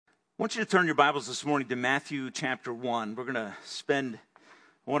I want you to turn your Bibles this morning to Matthew chapter 1. We're going to spend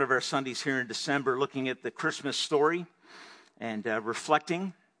one of our Sundays here in December looking at the Christmas story and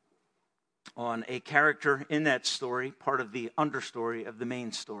reflecting on a character in that story, part of the understory of the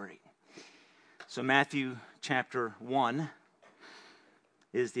main story. So Matthew chapter 1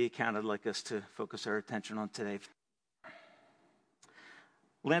 is the account I'd like us to focus our attention on today.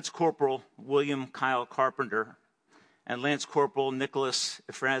 Lance Corporal William Kyle Carpenter and Lance Corporal Nicholas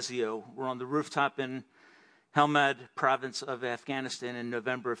Efrazio were on the rooftop in Helmand province of Afghanistan in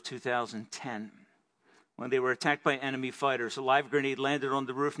November of 2010. When they were attacked by enemy fighters, a live grenade landed on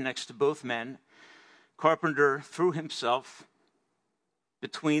the roof next to both men. Carpenter threw himself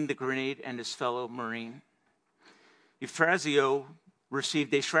between the grenade and his fellow Marine. Efrazio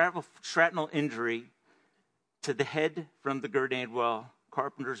received a shrapnel injury to the head from the grenade while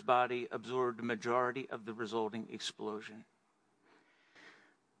Carpenter's body absorbed the majority of the resulting explosion.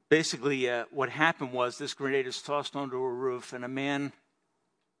 Basically, what happened was this grenade is tossed onto a roof, and a man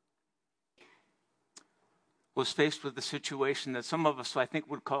was faced with the situation that some of us, I think,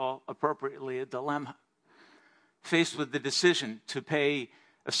 would call appropriately a dilemma. Faced with the decision to pay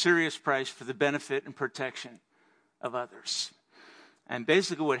a serious price for the benefit and protection of others. And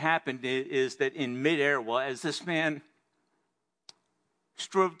basically what happened is that in midair, as this man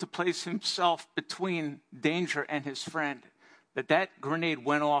strove to place himself between danger and his friend, that grenade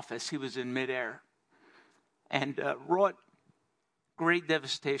went off as he was in midair and wrought great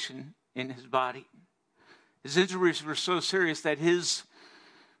devastation in his body. His injuries were so serious that his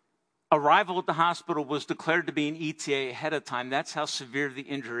arrival at the hospital was declared to be an ETA ahead of time. That's how severe the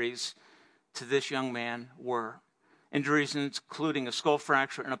injuries to this young man were. Injuries including a skull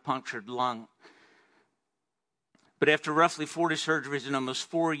fracture and a punctured lung. But after roughly 40 surgeries and almost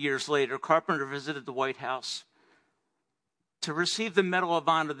 4 years later, Carpenter visited the White House to receive the Medal of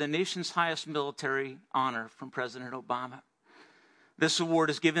Honor, the nation's highest military honor from President Obama. This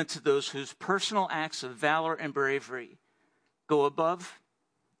award is given to those whose personal acts of valor and bravery go above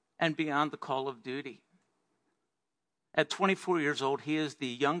and beyond the call of duty. At 24 years old, he is the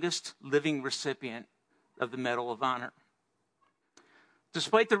youngest living recipient of the Medal of Honor.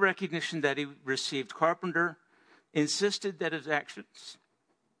 Despite the recognition that he received, Carpenter insisted that his actions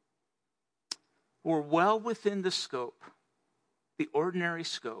were well within the scope, the ordinary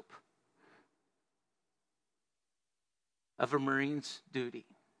scope, of a Marine's duty.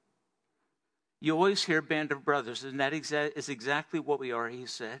 You always hear band of brothers, and that is exactly what we are, he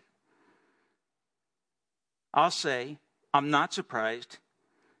said. I'll say, I'm not surprised,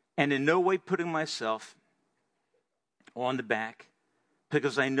 and in no way putting myself on the back,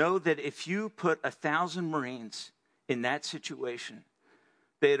 because I know that if you put 1,000 Marines in that situation,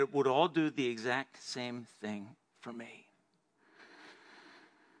 they would all do the exact same thing for me.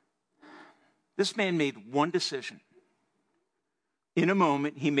 This man made one decision. In a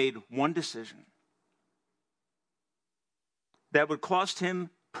moment, he made one decision that would cost him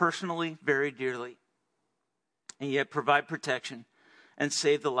personally very dearly, and yet provide protection and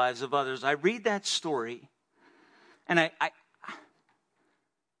save the lives of others. I read that story, and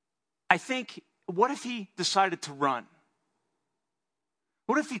I think, what if he decided to run?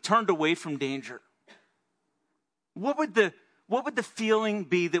 What if he turned away from danger? What would the feeling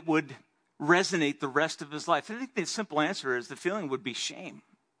be that would resonate the rest of his life? I think the simple answer is the feeling would be shame.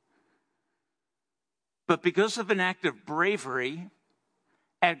 But because of an act of bravery,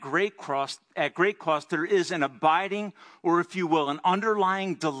 at great cost, there is an abiding, or if you will, an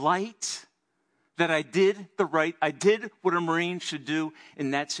underlying delight that I did what a Marine should do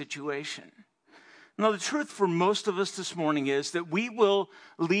in that situation. Now, the truth for most of us this morning is that we will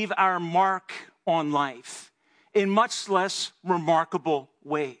leave our mark on life in much less remarkable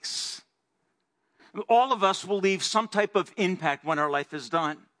ways. All of us will leave some type of impact when our life is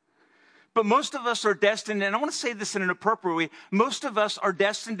done. But most of us are destined, and I want to say this in an appropriate way, most of us are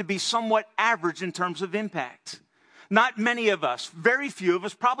destined to be somewhat average in terms of impact. Not many of us, very few of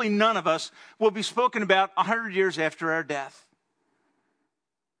us, probably none of us, will be spoken about 100 years after our death.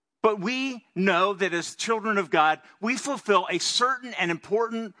 But we know that as children of God, we fulfill a certain and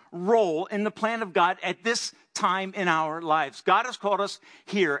important role in the plan of God at this time in our lives. God has called us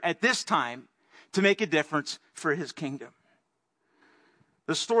here at this time to make a difference for his kingdom.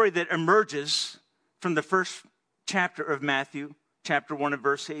 The story that emerges from the first chapter of Matthew, chapter 1 and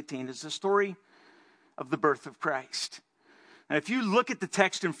verse 18, is the story of the birth of Christ. And if you look at the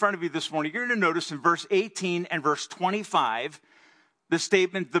text in front of you this morning, you're going to notice in verse 18 and verse 25, the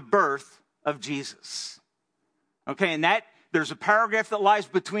statement, the birth of Jesus. Okay, and that there's a paragraph that lies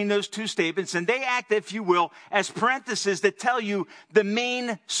between those two statements, and they act, if you will, as parentheses that tell you the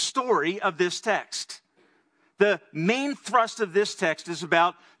main story of this text. The main thrust of this text is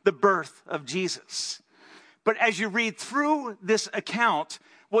about the birth of Jesus. But as you read through this account,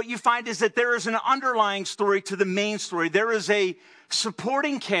 what you find is that there is an underlying story to the main story. There is a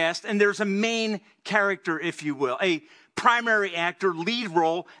supporting cast, and there's a main character, if you will, a primary actor, lead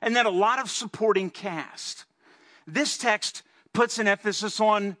role, and then a lot of supporting cast. This text puts an emphasis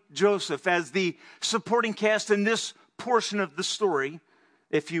on Joseph as the supporting cast in this portion of the story,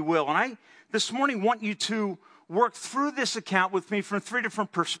 if you will. And I, this morning, want you to work through this account with me from three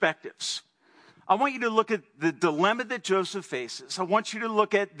different perspectives. I want you to look at the dilemma that Joseph faces. I want you to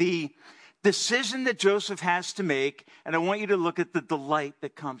look at the decision that Joseph has to make, and I want you to look at the delight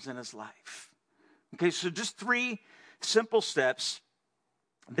that comes in his life. Okay, so just three simple steps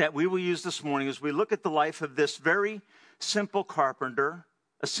that we will use this morning as we look at the life of this very simple carpenter,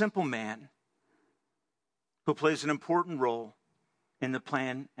 a simple man who plays an important role in the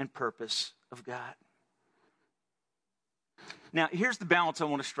plan and purpose of God. Now, here's the balance I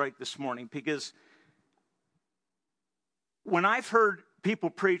want to strike this morning, because when I've heard people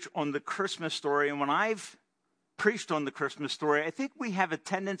preach on the Christmas story, and when I've preached on the Christmas story, I think we have a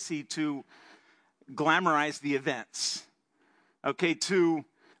tendency to glamorize the events, okay, to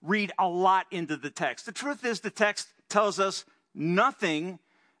read a lot into the text. The truth is, the text tells us nothing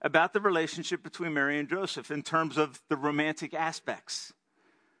about the relationship between Mary and Joseph in terms of the romantic aspects.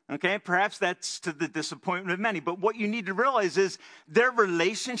 Okay, perhaps that's to the disappointment of many, but what you need to realize is their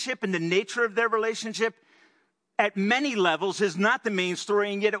relationship and the nature of their relationship at many levels is not the main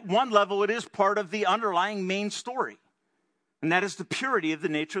story, and yet at one level it is part of the underlying main story. And that is the purity of the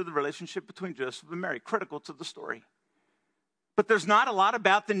nature of the relationship between Joseph and Mary, critical to the story. But there's not a lot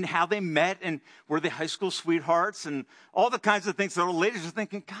about how they met and were they high school sweethearts and all the kinds of things that old ladies are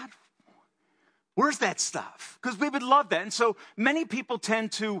thinking, God, where's that stuff? Because we would love that. And so many people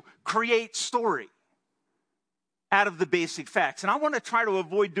tend to create story out of the basic facts. And I want to try to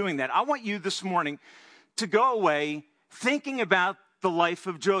avoid doing that. I want you this morning to go away thinking about the life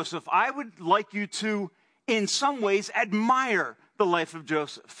of Joseph. I would like you to, in some ways, admire the life of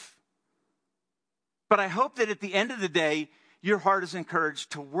Joseph. But I hope that at the end of the day, your heart is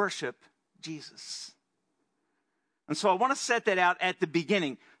encouraged to worship Jesus. And so I want to set that out at the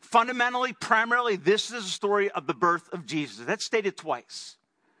beginning. Fundamentally, primarily, this is a story of the birth of Jesus. That's stated twice.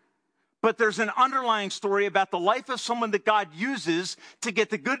 But there's an underlying story about the life of someone that God uses to get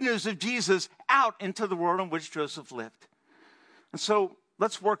the good news of Jesus out into the world in which Joseph lived. And so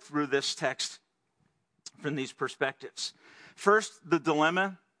let's work through this text from these perspectives. First, the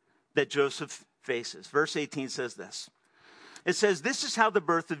dilemma that Joseph faces. Verse 18 says this. It says, this is how the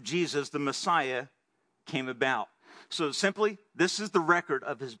birth of Jesus, the Messiah, came about. So simply, this is the record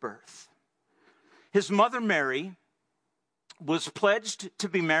of his birth. His mother, Mary, was pledged to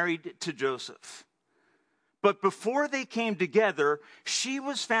be married to Joseph. But before they came together, she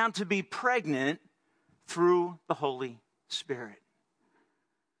was found to be pregnant through the Holy Spirit.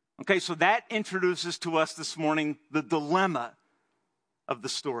 Okay, so that introduces to us this morning the dilemma of the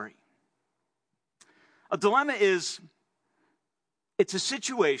story. A dilemma it's a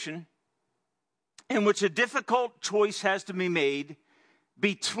situation in which a difficult choice has to be made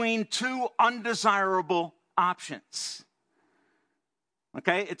between two undesirable options.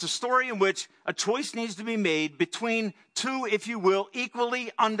 Okay, it's a story in which a choice needs to be made between two, if you will,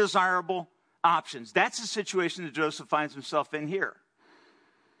 equally undesirable options. That's the situation that Joseph finds himself in here.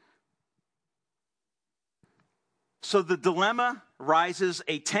 So the dilemma rises,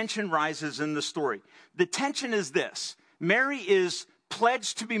 a tension rises in the story. The tension is this. Mary is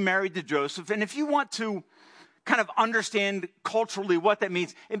pledged to be married to Joseph, and if you want to kind of understand culturally what that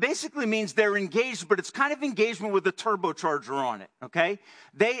means, it basically means they're engaged, but it's kind of engagement with a turbocharger on it, okay?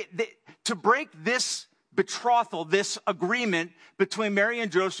 To break this betrothal, this agreement between Mary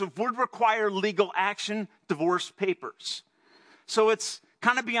and Joseph would require legal action, divorce papers. So it's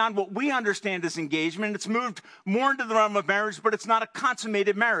kind of beyond what we understand as engagement. It's moved more into the realm of marriage, but it's not a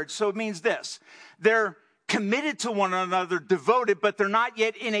consummated marriage. So it means this. They're committed to one another, devoted, but they're not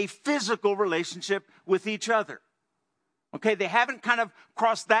yet in a physical relationship with each other. Okay, they haven't kind of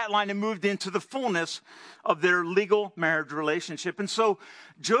crossed that line and moved into the fullness of their legal marriage relationship. And so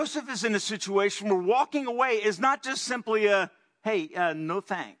Joseph is in a situation where walking away is not just simply no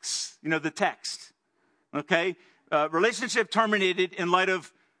thanks, the text. Okay, relationship terminated in light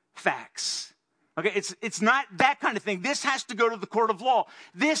of facts. Okay, it's not that kind of thing. This has to go to the court of law.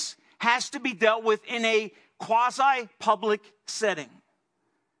 This has to be dealt with in a quasi-public setting.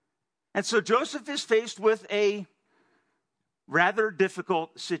 And so Joseph is faced with a rather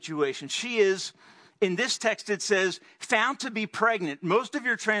difficult situation. She is, in this text it says, found to be pregnant. Most of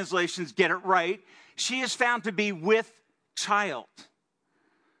your translations get it right. She is found to be with child.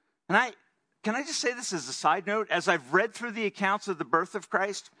 And can I just say this as a side note? As I've read through the accounts of the birth of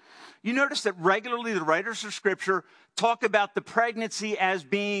Christ, you notice that regularly the writers of Scripture talk about the pregnancy as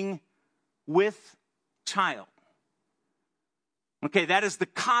being with child. Okay, that is the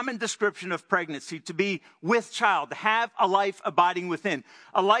common description of pregnancy, to be with child, to have a life abiding within.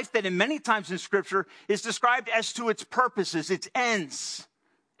 A life that in many times in Scripture is described as to its purposes, its ends,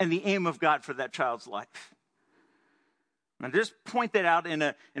 and the aim of God for that child's life. And just point that out in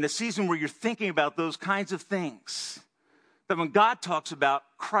a season where you're thinking about those kinds of things. That when God talks about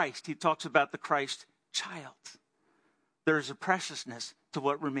Christ, he talks about the Christ child. There is a preciousness to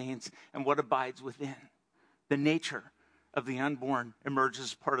what remains and what abides within. The nature of the unborn emerges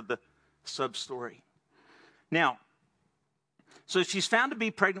as part of the sub-story. Now, so she's found to be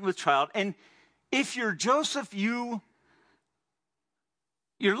pregnant with child. And if you're Joseph, you're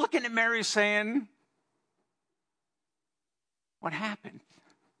looking at Mary saying, what happened?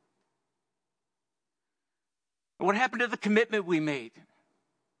 What happened to the commitment we made?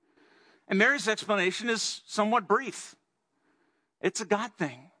 And Mary's explanation is somewhat brief. It's a God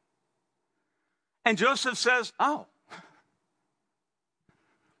thing. And Joseph says, oh,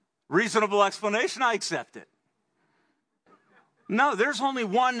 reasonable explanation, I accept it. No, there's only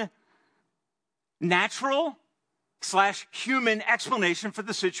one natural/human explanation for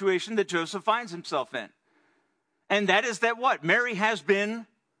the situation that Joseph finds himself in. And that is that what? Mary has been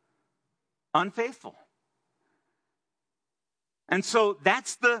unfaithful. And so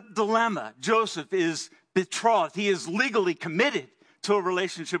that's the dilemma. Joseph is betrothed. He is legally committed to a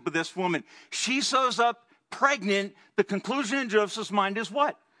relationship with this woman. She shows up pregnant. The conclusion in Joseph's mind is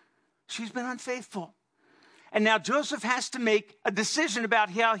what? She's been unfaithful. And now Joseph has to make a decision about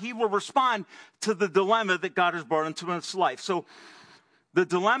how he will respond to the dilemma that God has brought into his life. So the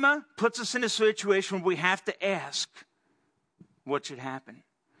dilemma puts us in a situation where we have to ask what should happen.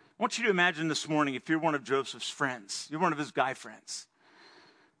 I want you to imagine this morning if you're one of Joseph's friends, you're one of his guy friends,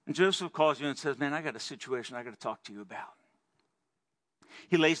 and Joseph calls you and says, man, I got a situation I got to talk to you about.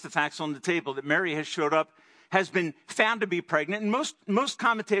 He lays the facts on the table that Mary has showed up, has been found to be pregnant. And most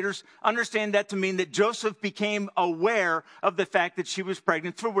commentators understand that to mean that Joseph became aware of the fact that she was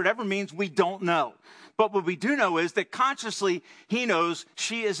pregnant through whatever means we don't know. But what we do know is that consciously he knows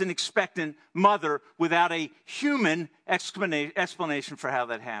she is an expectant mother without a human explanation for how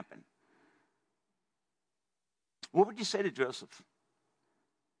that happened. What would you say to Joseph?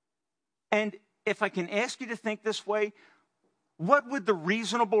 And if I can ask you to think this way, what would the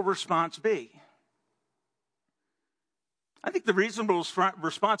reasonable response be? I think the reasonable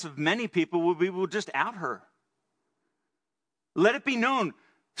response of many people will be, we'll just out her. Let it be known,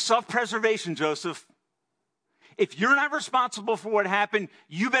 self-preservation, Joseph. If you're not responsible for what happened,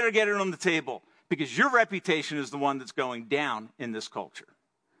 you better get it on the table because your reputation is the one that's going down in this culture.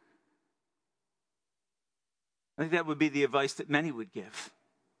 I think that would be the advice that many would give.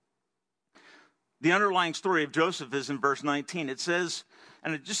 The underlying story of Joseph is in verse 19. It says,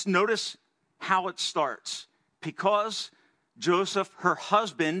 and just notice how it starts. Because Joseph, her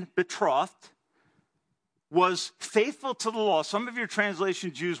husband, betrothed, was faithful to the law. Some of your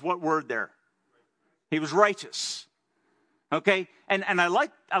translations use what word there? He was righteous. Okay? And I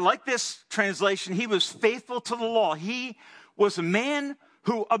like this translation. He was faithful to the law. He was a man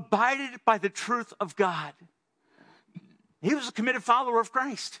who abided by the truth of God. He was a committed follower of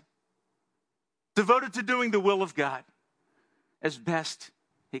Christ, devoted to doing the will of God as best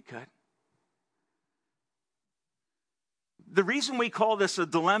he could. The reason we call this a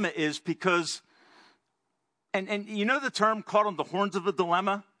dilemma is because, and you know the term caught on the horns of a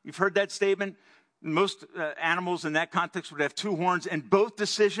dilemma? You've heard that statement? Most animals in that context would have two horns, and both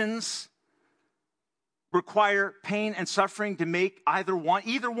decisions require pain and suffering to make either one.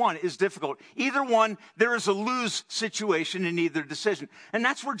 Either one is difficult. Either one, there is a lose situation in either decision. And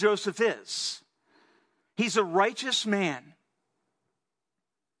that's where Joseph is. He's a righteous man.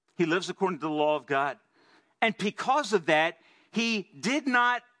 He lives according to the law of God. And because of that, he did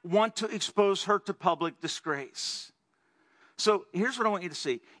not want to expose her to public disgrace. So here's what I want you to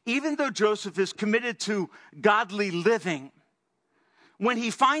see. Even though Joseph is committed to godly living, when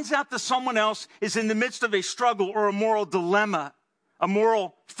he finds out that someone else is in the midst of a struggle or a moral dilemma, a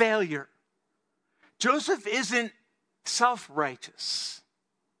moral failure, Joseph isn't self-righteous.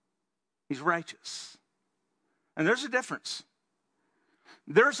 He's righteous. And there's a difference.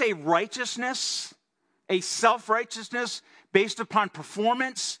 There's a righteousness, a self-righteousness based upon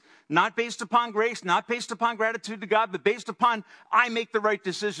performance, Not based upon grace, not based upon gratitude to God, but based upon I make the right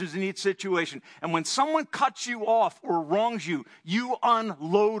decisions in each situation. And when someone cuts you off or wrongs you, you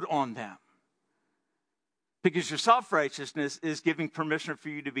unload on them. Because your self-righteousness is giving permission for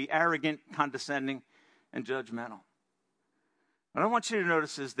you to be arrogant, condescending, and judgmental. What I want you to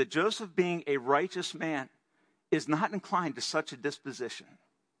notice is that Joseph, being a righteous man, is not inclined to such a disposition.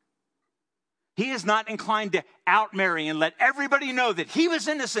 He is not inclined to out-marry and let everybody know that he was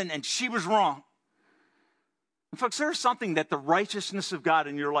innocent and she was wrong. And folks, there's something that the righteousness of God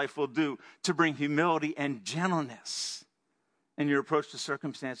in your life will do to bring humility and gentleness in your approach to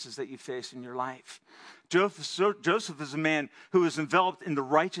circumstances that you face in your life. Joseph is a man who is enveloped in the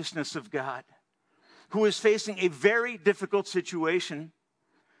righteousness of God, who is facing a very difficult situation.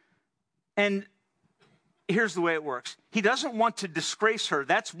 And here's the way it works. He doesn't want to disgrace her.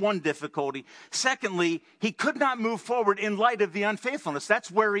 That's one difficulty. Secondly, he could not move forward in light of the unfaithfulness. That's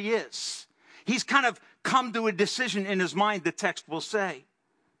where he is. He's kind of come to a decision in his mind, the text will say.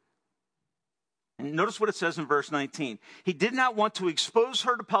 And notice what it says in verse 19. He did not want to expose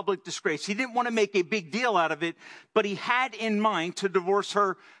her to public disgrace. He didn't want to make a big deal out of it, but he had in mind to divorce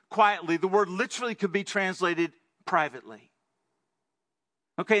her quietly. The word literally could be translated privately.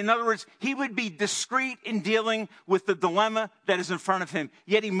 Okay, in other words, he would be discreet in dealing with the dilemma that is in front of him,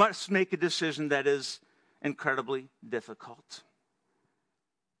 yet he must make a decision that is incredibly difficult.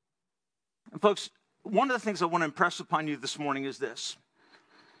 And folks, one of the things I want to impress upon you this morning is this.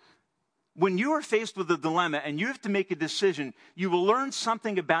 When you are faced with a dilemma and you have to make a decision, you will learn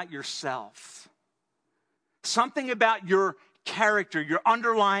something about yourself, something about your character, your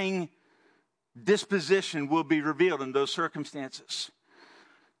underlying disposition will be revealed in those circumstances.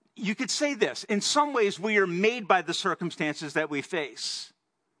 You could say this, in some ways we are made by the circumstances that we face.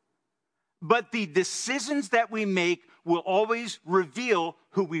 But the decisions that we make will always reveal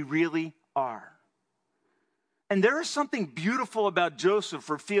who we really are. And there is something beautiful about Joseph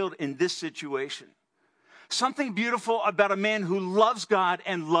revealed in this situation. Something beautiful about a man who loves God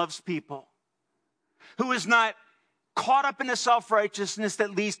and loves people. Who is not caught up in a self-righteousness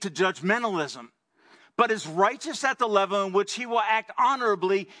that leads to judgmentalism, but is righteous at the level in which he will act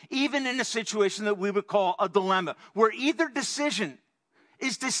honorably, even in a situation that we would call a dilemma, where either decision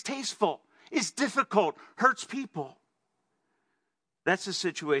is distasteful, is difficult, hurts people. That's the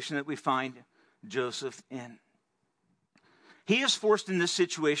situation that we find Joseph in. He is forced in this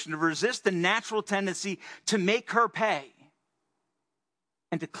situation to resist the natural tendency to make her pay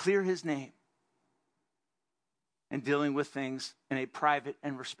and to clear his name in dealing with things in a private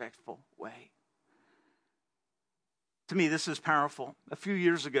and respectful way. To me, this is powerful. A few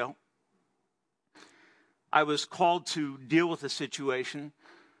years ago, I was called to deal with a situation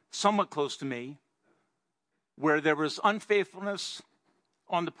somewhat close to me where there was unfaithfulness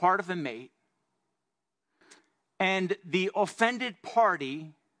on the part of a mate, and the offended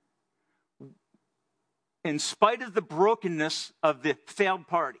party, in spite of the brokenness of the failed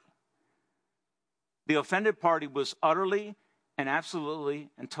party, the offended party was utterly and absolutely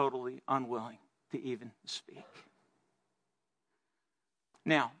and totally unwilling to even speak.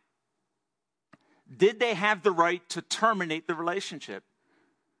 Now, did they have the right to terminate the relationship?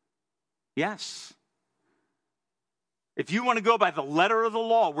 Yes. If you want to go by the letter of the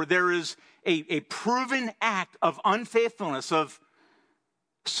law, where there is a proven act of unfaithfulness, of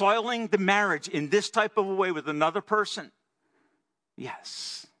soiling the marriage in this type of a way with another person,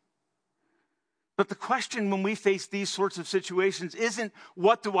 yes. But the question when we face these sorts of situations isn't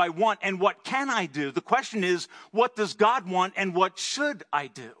what do I want and what can I do? The question is, what does God want and what should I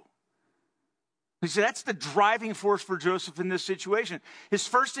do? You see, that's the driving force for Joseph in this situation. His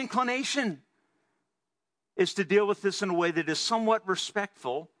first inclination is to deal with this in a way that is somewhat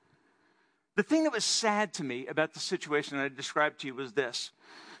respectful. The thing that was sad to me about the situation that I described to you was this.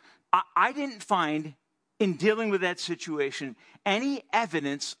 I didn't find in dealing with that situation any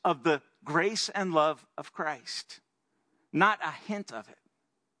evidence of the grace and love of Christ. Not a hint of it.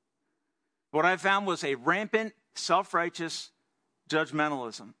 What I found was a rampant, self-righteous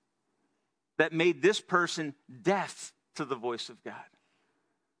judgmentalism that made this person deaf to the voice of God.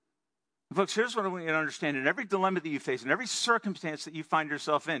 And folks, here's what I want you to understand. In every dilemma that you face, in every circumstance that you find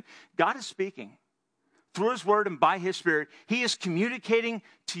yourself in, God is speaking. Through his word and by his spirit, he is communicating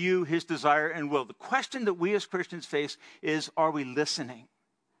to you his desire and will. The question that we as Christians face is, are we listening?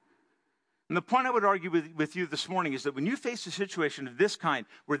 And the point I would argue with you this morning is that when you face a situation of this kind,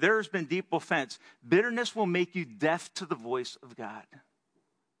 where there has been deep offense, bitterness will make you deaf to the voice of God.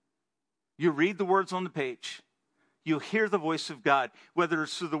 You read the words on the page. You'll hear the voice of God, whether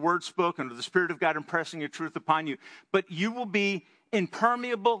it's through the word spoken or the Spirit of God impressing a truth upon you. But you will be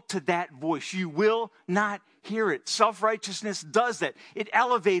impermeable to that voice. You will not hear it. Self-righteousness does that. It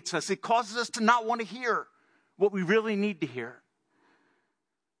elevates us. It causes us to not want to hear what we really need to hear.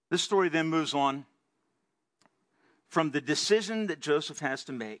 This story then moves on from the decision that Joseph has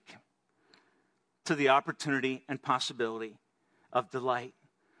to make to the opportunity and possibility of delight.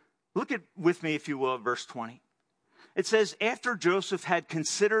 Look at with me, if you will, at verse 20. It says, after Joseph had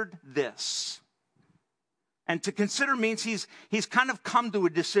considered this, and to consider means he's kind of come to a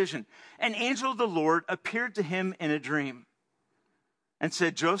decision. An angel of the Lord appeared to him in a dream and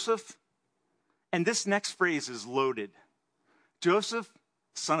said, Joseph, and this next phrase is loaded, Joseph,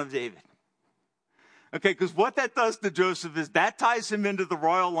 son of David. Okay, because what that does to Joseph is that ties him into the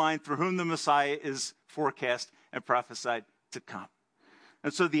royal line through whom the Messiah is forecast and prophesied to come.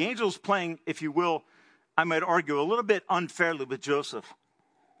 And so the angel's playing, if you will, I might argue, a little bit unfairly with Joseph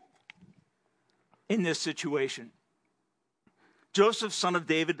in this situation. Joseph, son of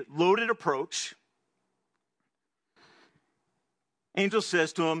David, loaded approach. Angel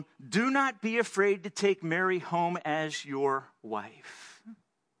says to him, do not be afraid to take Mary home as your wife.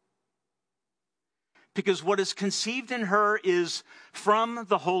 Because what is conceived in her is from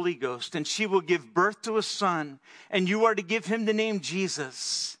the Holy Ghost, and she will give birth to a son, and you are to give him the name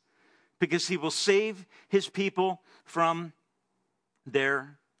Jesus, because he will save his people from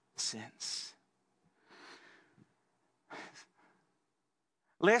their sins.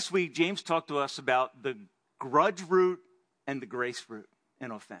 Last week, James talked to us about the grudge root and the grace root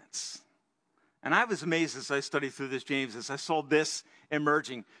in offense. And I was amazed as I studied through this, James, as I saw this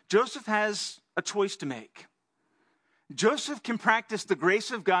emerging. Joseph has a choice to make. Joseph can practice the grace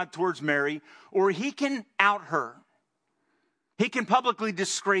of God towards Mary, or he can out her. He can publicly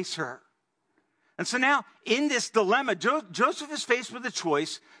disgrace her. And so now, in this dilemma, Joseph is faced with a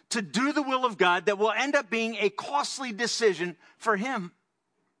choice to do the will of God that will end up being a costly decision for him.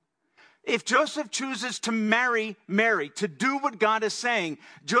 If Joseph chooses to marry Mary, to do what God is saying,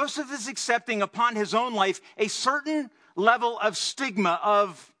 Joseph is accepting upon his own life a certain level of stigma,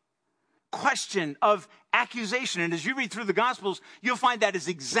 of question, of accusation. And as you read through the Gospels, you'll find that is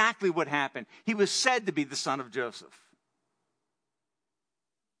exactly what happened. He was said to be the son of Joseph.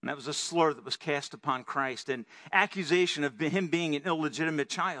 And that was a slur that was cast upon Christ, an accusation of him being an illegitimate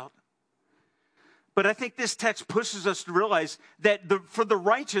child. But I think this text pushes us to realize that for the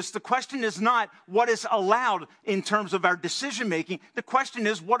righteous, the question is not what is allowed in terms of our decision making. The question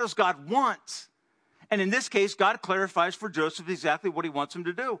is, what does God want? And in this case, God clarifies for Joseph exactly what he wants him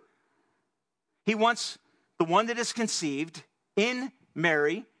to do. He wants the one that is conceived in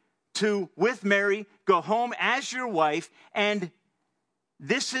Mary to, with Mary, go home as your wife, and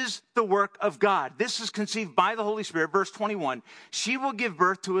this is the work of God. This is conceived by the Holy Spirit. Verse 21, she will give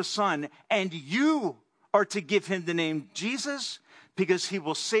birth to a son, and you are to give him the name Jesus, because he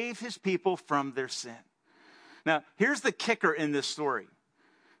will save his people from their sin. Now, here's the kicker in this story.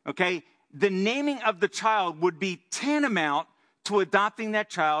 Okay, the naming of the child would be tantamount to adopting that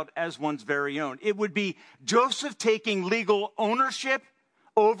child as one's very own. It would be Joseph taking legal ownership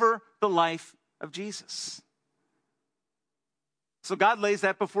over the life of Jesus. So God lays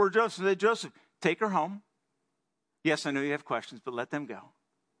that before Joseph. He said, Joseph, take her home. Yes, I know you have questions, but let them go.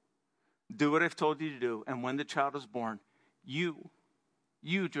 Do what I've told you to do. And when the child is born, you,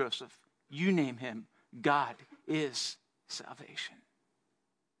 Joseph, you name him. God is salvation.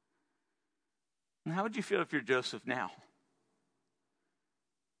 And how would you feel if you're Joseph now?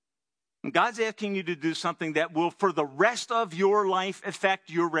 And God's asking you to do something that will, for the rest of your life, affect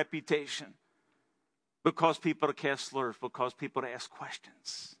your reputation. Will cause people to cast slurs, will cause people to ask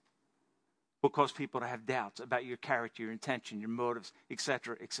questions, will cause people to have doubts about your character, your intention, your motives,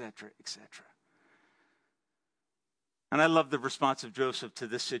 etc., etc., etc. And I love the response of Joseph to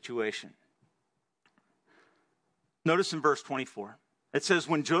this situation. Notice in verse 24, it says,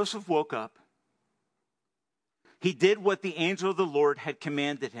 when Joseph woke up, he did what the angel of the Lord had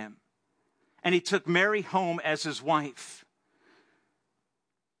commanded him, and he took Mary home as his wife.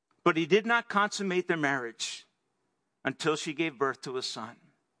 But he did not consummate their marriage until she gave birth to a son,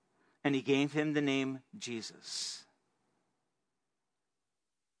 and he gave him the name Jesus.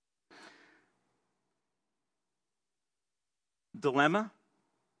 Dilemma,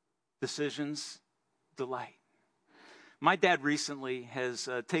 decisions, delight. My dad recently has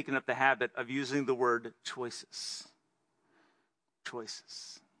taken up the habit of using the word choices.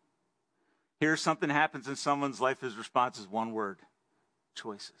 Choices. Here's something happens in someone's life, his response is one word.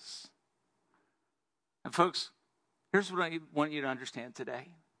 Choices. And folks, here's what I want you to understand today.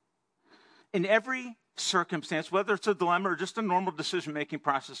 In every circumstance, whether it's a dilemma or just a normal decision-making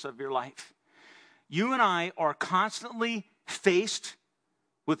process of your life, you and I are constantly faced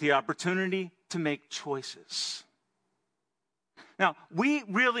with the opportunity to make choices. Now, we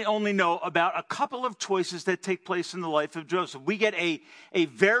really only know about a couple of choices that take place in the life of Joseph. We get a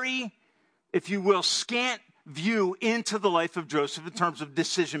very, if you will, scant view into the life of Joseph in terms of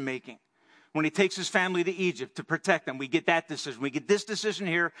decision making. When he takes his family to Egypt to protect them, we get that decision. We get this decision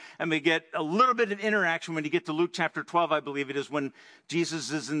here, and we get a little bit of interaction when you get to Luke chapter 12, I believe it is, when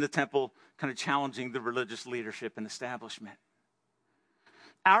Jesus is in the temple kind of challenging the religious leadership and establishment.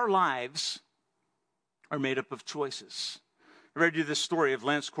 Our lives are made up of choices. I read you this story of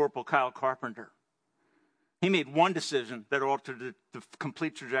Lance Corporal Kyle Carpenter. He made one decision that altered the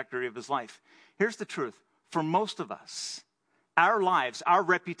complete trajectory of his life. Here's the truth. For most of us, our lives, our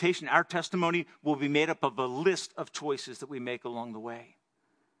reputation, our testimony will be made up of a list of choices that we make along the way.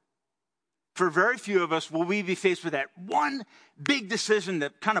 For very few of us will we be faced with that one big decision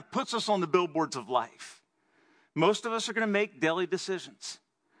that kind of puts us on the billboards of life. Most of us are going to make daily decisions.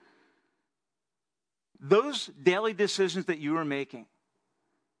 Those daily decisions that you are making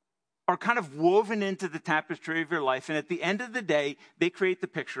are kind of woven into the tapestry of your life, and at the end of the day, they create the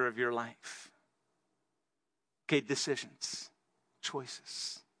picture of your life. Okay, decisions,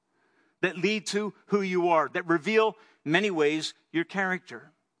 choices that lead to who you are, that reveal, in many ways, your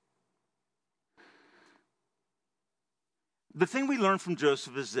character. The thing we learn from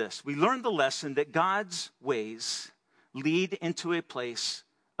Joseph is this. We learn the lesson that God's ways lead into a place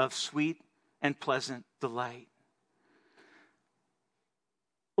of sweet and pleasant delight.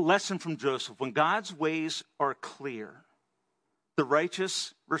 A lesson from Joseph. When God's ways are clear, the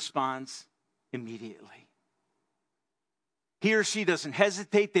righteous responds immediately. He or she doesn't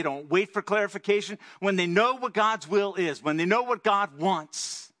hesitate. They don't wait for clarification. When they know what God's will is, when they know what God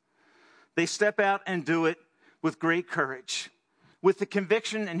wants, they step out and do it with great courage, with the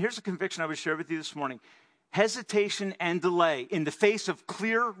conviction, and here's a conviction I would share with you this morning. Hesitation and delay in the face of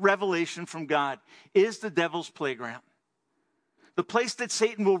clear revelation from God is the devil's playground. The place that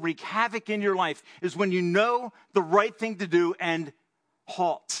Satan will wreak havoc in your life is when you know the right thing to do and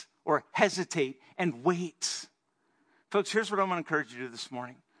halt or hesitate and wait. Folks, here's what I want to encourage you to do this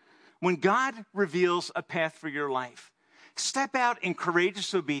morning. When God reveals a path for your life, step out in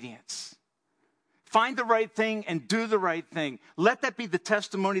courageous obedience. Find the right thing and do the right thing. Let that be the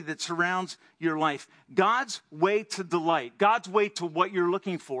testimony that surrounds your life. God's way to delight, God's way to what you're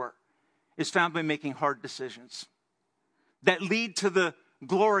looking for, is found by making hard decisions that lead to the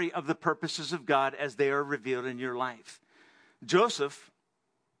glory of the purposes of God as they are revealed in your life. Joseph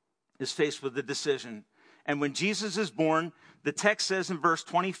is faced with a decision. And when Jesus is born, the text says in verse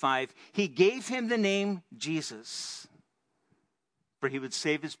 25, he gave him the name Jesus, for he would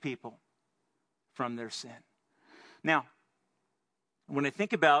save his people from their sin. Now, when I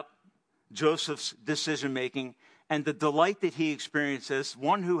think about Joseph's decision-making and the delight that he experiences,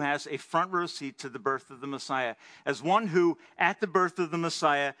 one who has a front row seat to the birth of the Messiah, as one who, at the birth of the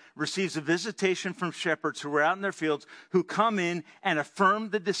Messiah, receives a visitation from shepherds who are out in their fields, who come in and affirm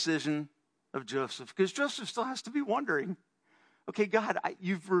the decision of Joseph. Because Joseph still has to be wondering, okay, God,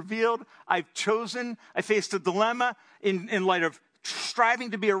 you've revealed, I've chosen, I faced a dilemma in light of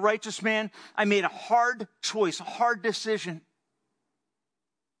striving to be a righteous man. I made a hard choice, a hard decision.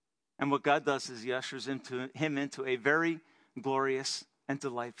 And what God does is he ushers him into a very glorious and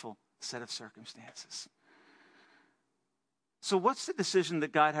delightful set of circumstances. So what's the decision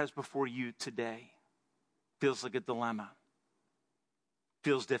that God has before you today? Feels like a dilemma.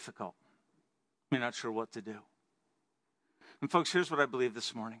 Feels difficult. You're not sure what to do. And folks, here's what I believe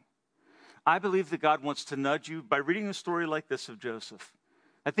this morning. I believe that God wants to nudge you by reading a story like this of Joseph.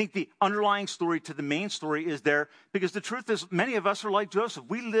 I think the underlying story to the main story is there because the truth is many of us are like Joseph.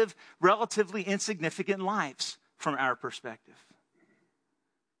 We live relatively insignificant lives from our perspective.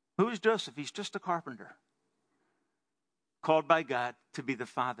 Who is Joseph? He's just a carpenter called by God to be the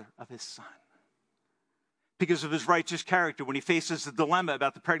father of his son. Because of his righteous character, when he faces the dilemma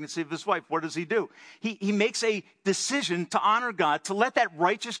about the pregnancy of his wife, what does he do? He makes a decision to honor God, to let that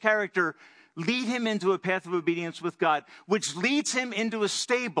righteous character lead him into a path of obedience with God, which leads him into a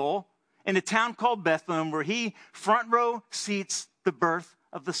stable in a town called Bethlehem, where he front row seats the birth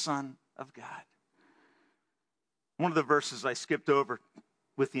of the Son of God. One of the verses I skipped over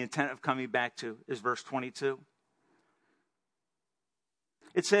with the intent of coming back to is verse 22.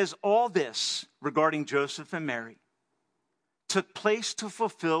 It says, all this regarding Joseph and Mary took place to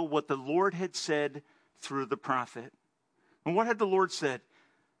fulfill what the Lord had said through the prophet. And what had the Lord said?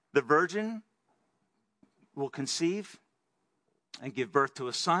 The virgin will conceive and give birth to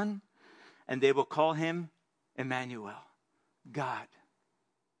a son, and they will call him Emmanuel, God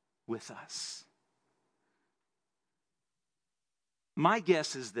with us. My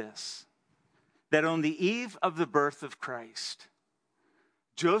guess is this, that on the eve of the birth of Christ,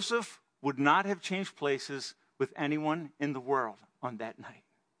 Joseph would not have changed places with anyone in the world on that night.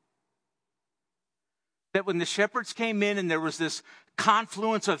 That when the shepherds came in and there was this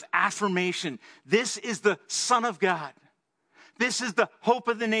confluence of affirmation, this is the Son of God. This is the hope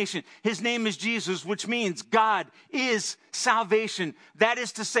of the nation. His name is Jesus, which means God is salvation. That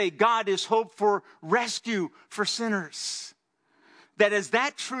is to say, God is hope for rescue for sinners. That as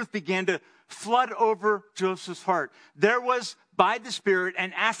that truth began to flood over Joseph's heart, there was, by the Spirit,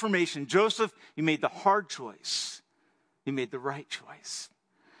 an affirmation. Joseph, you made the hard choice. You made the right choice.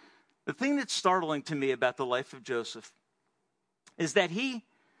 The thing that's startling to me about the life of Joseph is that he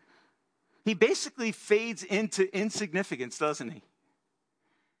basically fades into insignificance, doesn't he?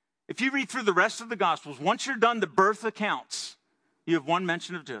 If you read through the rest of the Gospels, once you're done the birth accounts, you have one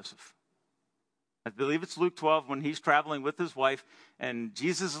mention of Joseph. I believe it's Luke 12 when he's traveling with his wife and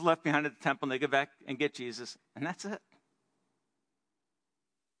Jesus is left behind at the temple and they go back and get Jesus. And that's it.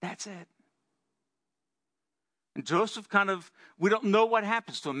 That's it. And Joseph we don't know what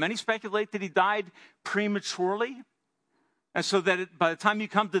happens to him. Many speculate that he died prematurely. And so that by the time you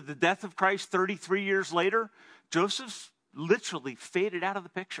come to the death of Christ 33 years later, Joseph's literally faded out of the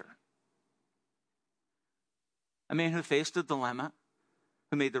picture. A man who faced a dilemma,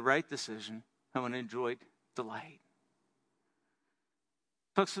 who made the right decision, and enjoyed delight.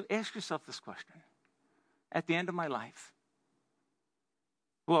 Folks, ask yourself this question. At the end of my life,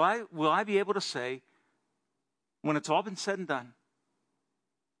 will I be able to say, when it's all been said and done,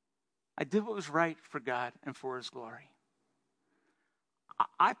 I did what was right for God and for his glory?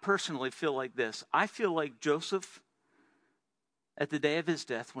 I personally feel like this. I feel like Joseph, at the day of his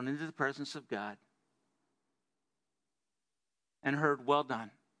death, went into the presence of God and heard, well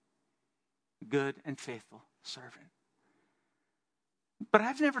done, good and faithful servant. But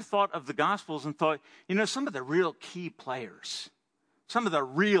I've never thought of the Gospels and thought, some of the real key players, some of the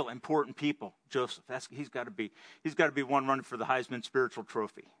real important people, Joseph, he's got to be one running for the Heisman Spiritual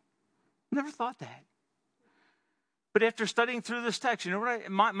Trophy. Never thought that. But after studying through this text,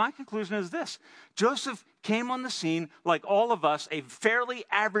 my conclusion is this. Joseph came on the scene like all of us, a fairly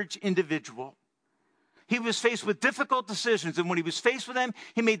average individual. He was faced with difficult decisions, and when he was faced with them,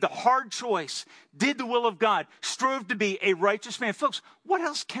 he made the hard choice, did the will of God, strove to be a righteous man. Folks, what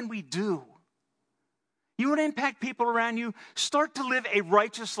else can we do? You want to impact people around you? Start to live a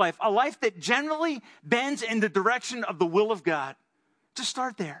righteous life, a life that generally bends in the direction of the will of God. Just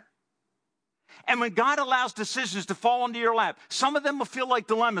start there. And when God allows decisions to fall into your lap, some of them will feel like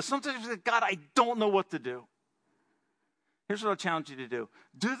dilemmas. Sometimes you say, God, I don't know what to do. Here's what I'll challenge you to do.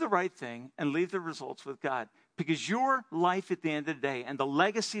 Do the right thing and leave the results with God. Because your life at the end of the day and the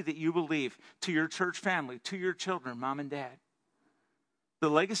legacy that you will leave to your church family, to your children, mom and dad, the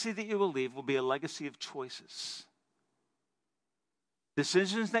legacy that you will leave will be a legacy of choices.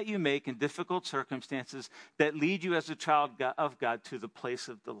 Decisions that you make in difficult circumstances that lead you as a child of God to the place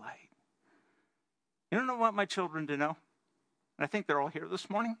of delight. You don't want my children to know? And I think they're all here this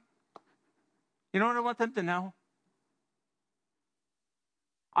morning. You know what I want them to know?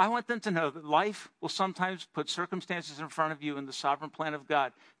 I want them to know that life will sometimes put circumstances in front of you in the sovereign plan of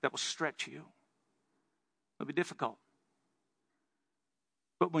God that will stretch you. It'll be difficult.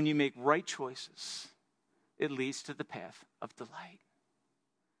 But when you make right choices, it leads to the path of delight.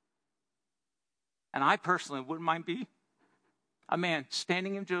 And I personally wouldn't mind being a man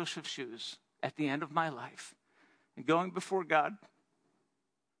standing in Joseph's shoes at the end of my life and going before God,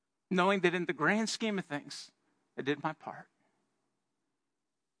 knowing that in the grand scheme of things, I did my part.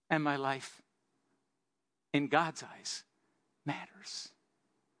 And my life, in God's eyes, matters.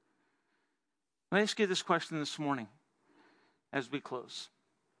 Let me ask you this question this morning as we close.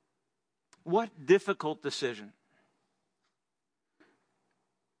 What difficult decision,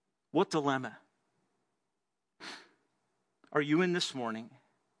 what dilemma are you in this morning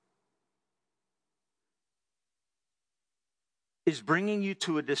is bringing you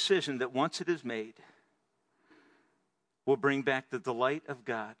to a decision that once it is made will bring back the delight of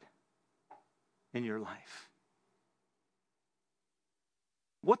God in your life?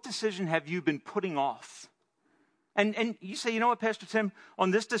 What decision have you been putting off? And you say, you know what, Pastor Tim,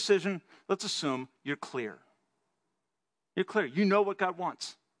 on this decision, let's assume you're clear. You're clear. You know what God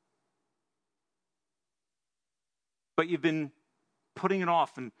wants. But you've been putting it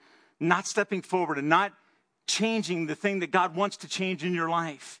off and not stepping forward and not changing the thing that God wants to change in your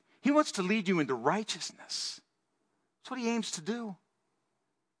life. He wants to lead you into righteousness. That's what he aims to do.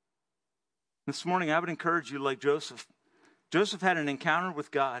 This morning, I would encourage you like Joseph. Joseph had an encounter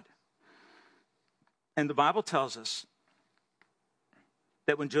with God. And the Bible tells us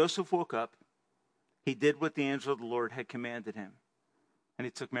that when Joseph woke up, he did what the angel of the Lord had commanded him, and he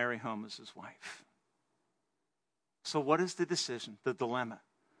took Mary home as his wife. So what is the decision, the dilemma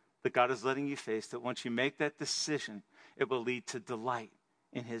that God is letting you face, that once you make that decision, it will lead to delight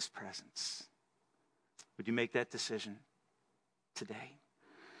in his presence? Would you make that decision today?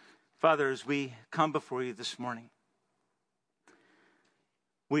 Father, as we come before you this morning,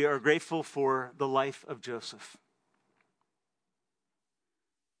 we are grateful for the life of Joseph.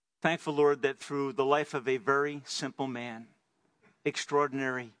 Thankful, Lord, that through the life of a very simple man,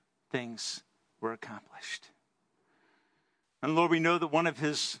 extraordinary things were accomplished. And Lord, we know that one of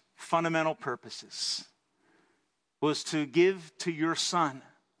his fundamental purposes was to give to your Son,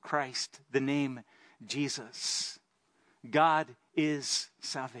 Christ, the name Jesus. God is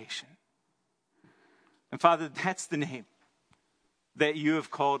salvation. And Father, that's the name that you have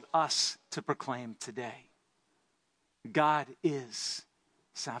called us to proclaim today. God is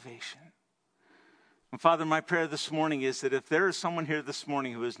salvation. And Father, my prayer this morning is that if there is someone here this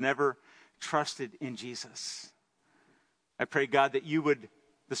morning who has never trusted in Jesus, I pray, God, that you would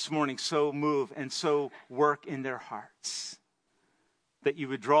this morning so move and so work in their hearts, that you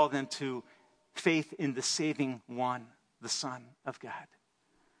would draw them to faith in the saving one, the Son of God.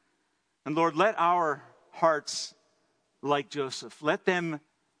 And Lord, let our hearts, like Joseph, let them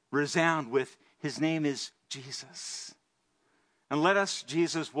resound with his name is Jesus. And let us,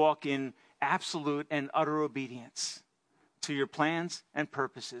 Jesus, walk in absolute and utter obedience to your plans and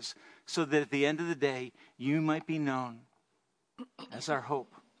purposes, so that at the end of the day, you might be known as our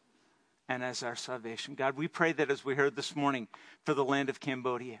hope and as our salvation. God, we pray that as we heard this morning for the land of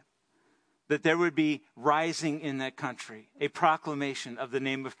Cambodia, that there would be rising in that country a proclamation of the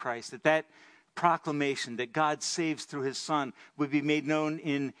name of Christ, that proclamation that God saves through his Son would be made known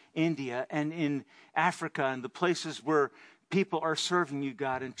in India and in Africa and the places where people are serving you,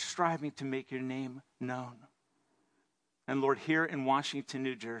 God, and striving to make your name known. And Lord, here in Washington,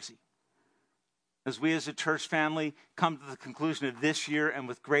 New Jersey, as we as a church family come to the conclusion of this year, and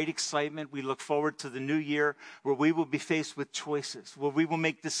with great excitement, we look forward to the new year where we will be faced with choices, where we will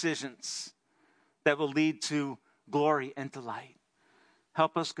make decisions that will lead to glory and delight.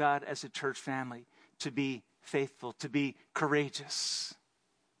 Help us, God, as a church family, to be faithful, to be courageous,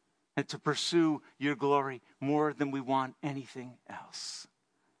 and to pursue your glory more than we want anything else.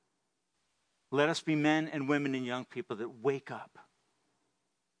 Let us be men and women and young people that wake up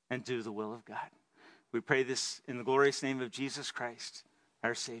and do the will of God. We pray this in the glorious name of Jesus Christ,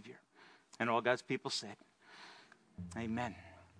 our Savior. And all God's people said, amen.